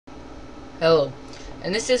Hello,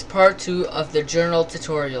 and this is part 2 of the journal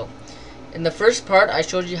tutorial. In the first part I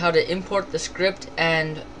showed you how to import the script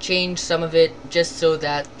and change some of it just so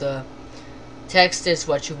that the text is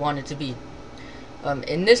what you want it to be.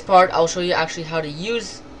 In this part I'll show you actually how to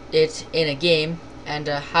use it in a game and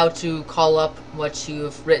how to call up what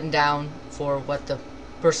you've written down for what the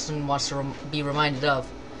person wants to be reminded of.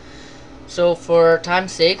 So for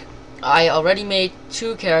time's sake, I already made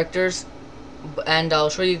 2 characters and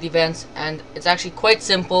I'll show you the events, and it's actually quite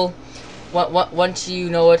simple. Once you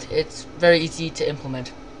know it, it's very easy to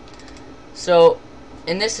implement. So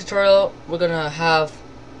in this tutorial we're gonna have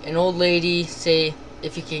an old lady say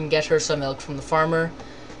if you can get her some milk from the farmer,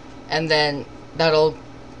 and then that'll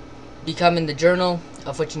become in the journal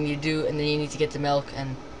of what you need to do, and then you need to get the milk,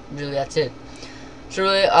 and really that's it. So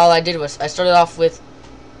really all I did was I started off with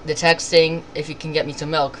the text saying if you can get me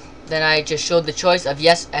some milk. Then I just showed the choice of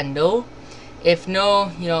yes and no. If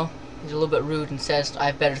no, you know, he's a little bit rude and says I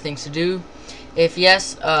have better things to do. If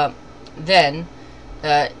yes, then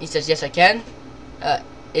he says yes I can.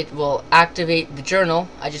 It will activate the journal.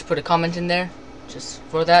 I just put a comment in there just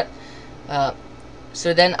for that.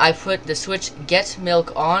 So then I put the switch get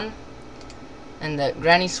milk on and the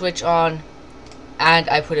granny switch on, and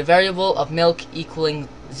I put a variable of milk equaling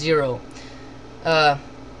 0.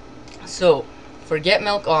 So for get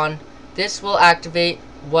milk on, this will activate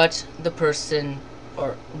what the person,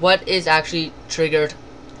 or what is actually triggered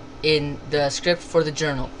in the script for the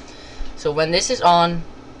journal. So when this is on,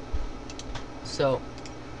 so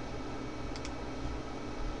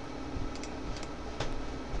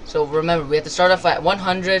remember we have to start off at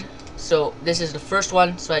 100. So this is the first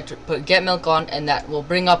one, so I put get milk on, and that will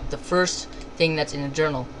bring up the first thing that's in the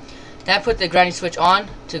journal. Then I put the granny switch on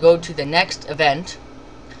to go to the next event.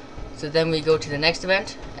 So then we go to the next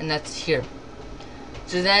event, and that's here.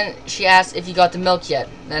 So then she asks if you got the milk yet.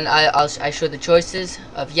 Then I show the choices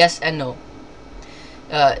of yes and no.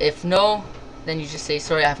 If no, then you just say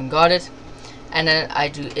sorry I haven't got it. And then I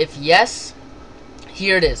do if yes,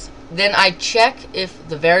 here it is. Then I check if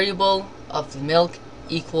the variable of the milk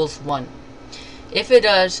equals 1. If it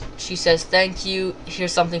does, she says thank you,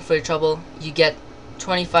 here's something for your trouble. You get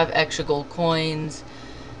 25 extra gold coins.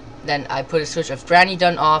 Then I put a switch of granny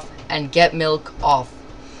done off and get milk off.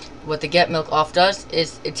 What the get milk off does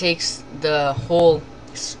is it takes the whole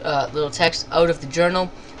little text out of the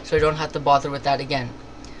journal, so I don't have to bother with that again.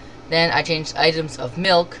 Then I change items of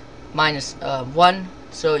milk minus 1,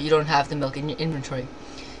 so you don't have the milk in your inventory.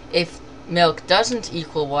 If milk doesn't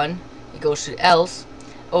equal 1, it goes to else.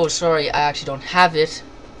 Oh, sorry, I actually don't have it.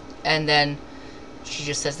 And then she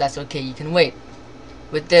just says that's okay, you can wait.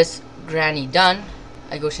 With this granny done,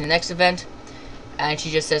 I go to the next event, and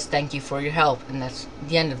she just says thank you for your help, and that's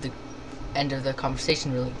the end of the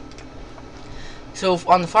conversation really. So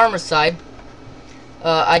on the farmer's side,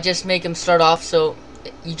 I just make him start off, so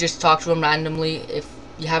you just talk to him randomly. If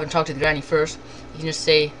you haven't talked to the granny first, you can just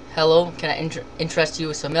say hello, can I interest you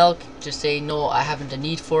with some milk? Just say no, I haven't a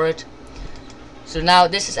need for it. So now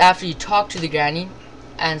this is after you talk to the granny,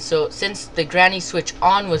 and so since the granny switch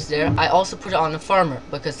on was there, I also put it on the farmer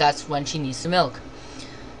because that's when she needs some milk.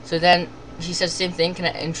 So then she says the same thing, can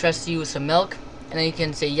I interest you with some milk? And then you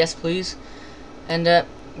can say yes please. And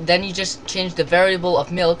then you just change the variable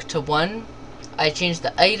of milk to 1. I changed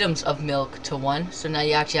the items of milk to 1, so now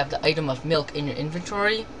you actually have the item of milk in your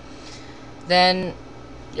inventory. Then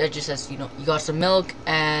it just says, you know, you got some milk,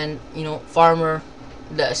 and you know, farmer,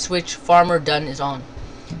 the switch farmer done is on.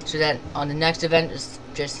 So then on the next event is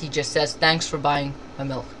he just says thanks for buying my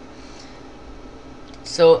milk.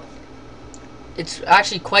 So it's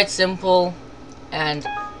actually quite simple, and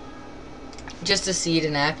just to see it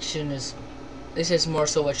in action this is more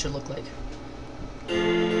so what it should look like.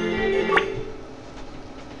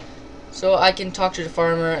 So I can talk to the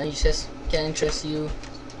farmer, and he says can I interest you?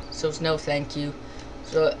 So it's no thank you.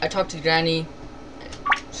 So I talk to the granny,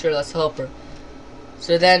 sure, let's help her.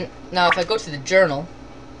 So then now if I go to the journal,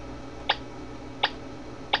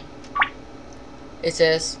 it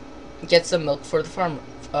says get some milk for the farmer,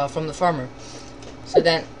 from the farmer. So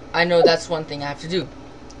then I know that's one thing I have to do.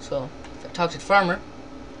 So if I talk to the farmer,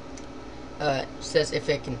 it says if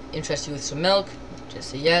I can interest you with some milk, just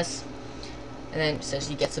say yes, and then it says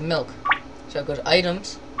you get some milk. So I go to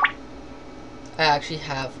items, I actually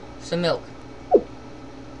have some milk.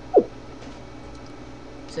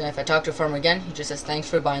 So then if I talk to the farmer again, he just says thanks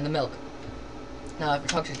for buying the milk. Now if I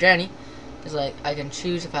talk to the granny, it's like I can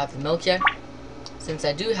choose if I have the milk yet. Since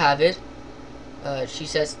I do have it, she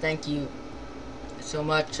says thank you so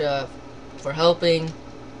much for helping.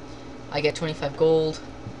 I get 25 gold.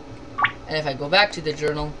 And if I go back to the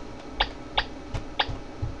journal,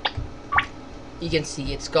 you can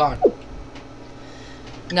see it's gone.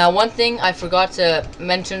 Now, one thing I forgot to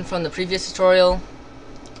mention from the previous tutorial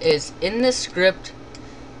is in this script,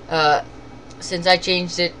 since I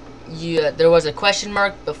changed it, there was a question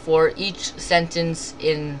mark before each sentence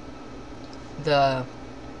in the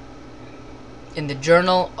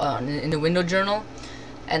journal, in the window journal,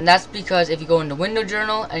 and that's because if you go into window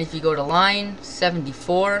journal and if you go to line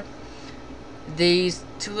 74, these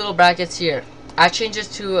two little brackets here, I changed this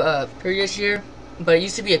to a period here, but it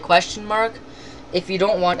used to be a question mark. If you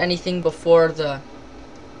don't want anything before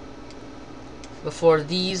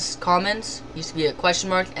these comments, it used to be a question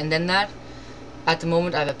mark and then that. At the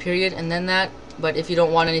moment I have a period and then that, but if you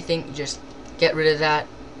don't want anything, you just get rid of that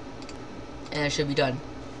and it should be done.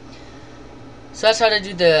 So that's how to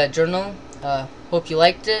do the journal. Hope you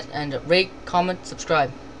liked it, and rate, comment,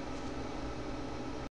 subscribe.